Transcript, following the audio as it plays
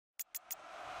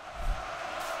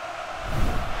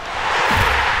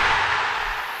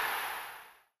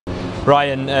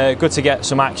Ryan, good to get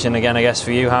some action again, I guess,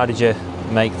 for you. How did you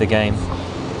make the game?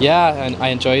 Yeah, and I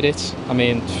enjoyed it. I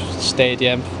mean,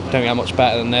 stadium, don't get much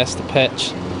better than this. The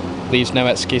pitch leaves no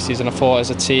excuses, and I thought as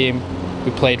a team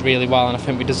we played really well, and I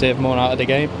think we deserve more out of the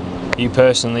game. You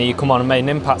personally, you come on and made an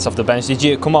impact off the bench. Did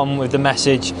you come on with the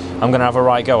message, I'm going to have a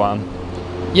right go at him?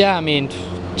 Yeah, I mean,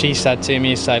 G said to me,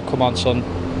 he said, come on son,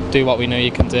 do what we know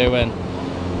you can do, and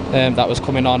that was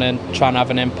coming on and trying to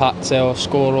have an impact or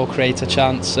score or create a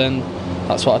chance, and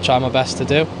that's what I try my best to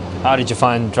do. How did you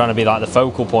find trying to be like the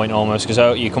focal point almost?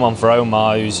 Because you come on for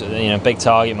Omar, who's big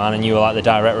target man, and you were like the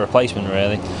direct replacement,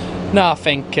 really. No, I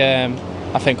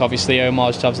think obviously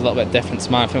Omar's job's a little bit different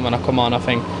to mine. I think when I come on, I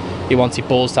think he wanted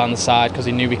balls down the side because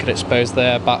he knew we could expose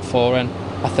their back four, and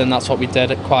I think that's what we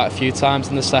did quite a few times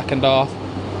in the second half.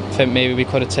 I think maybe we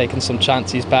could have taken some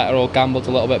chances better or gambled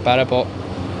a little bit better, but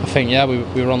I think, yeah, we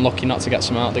were unlucky not to get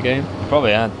some out of the game.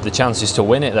 Probably had the chances to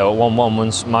win it though at 1-1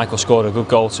 once Michael scored a good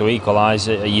goal to equalise.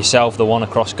 Yourself, the one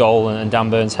across goal, and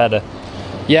Dan Burns' header.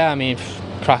 Yeah, I mean,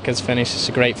 cracker's finish. It's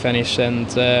a great finish, and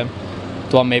the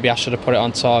one maybe I should have put it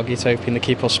on target, hoping the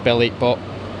keeper will spill it. But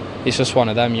it's just one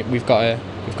of them. We've got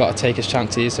to take his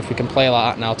chances. If we can play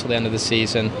like that now till the end of the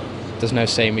season, there's no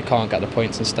saying we can't get the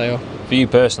points and stay up. For you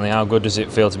personally, how good does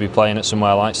it feel to be playing at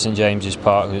somewhere like St James's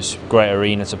Park? It's a great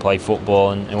arena to play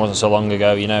football, and it wasn't so long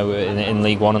ago, in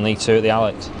League One and League Two at the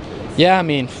Alex. Yeah, I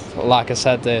mean, like I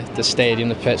said, the stadium,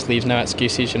 the pitch leaves no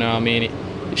excuses. I mean,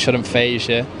 it shouldn't faze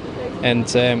you. And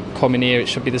coming here, it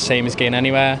should be the same as getting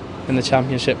anywhere in the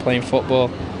Championship playing football.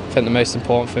 I think the most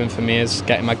important thing for me is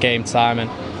getting my game time and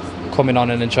coming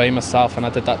on and enjoying myself, and I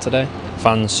did that today.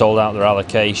 Fans sold out their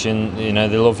allocation,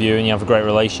 they love you and you have a great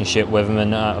relationship with them,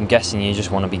 and I'm guessing you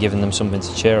just want to be giving them something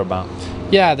to cheer about.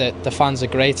 Yeah, the fans are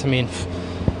great. I mean,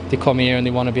 they come here and they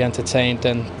want to be entertained,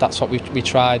 and that's what we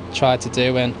tried to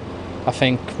do. And I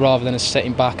think rather than us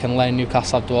sitting back and letting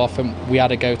Newcastle have the off, we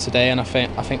had a go today, and I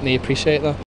think they appreciate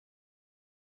that.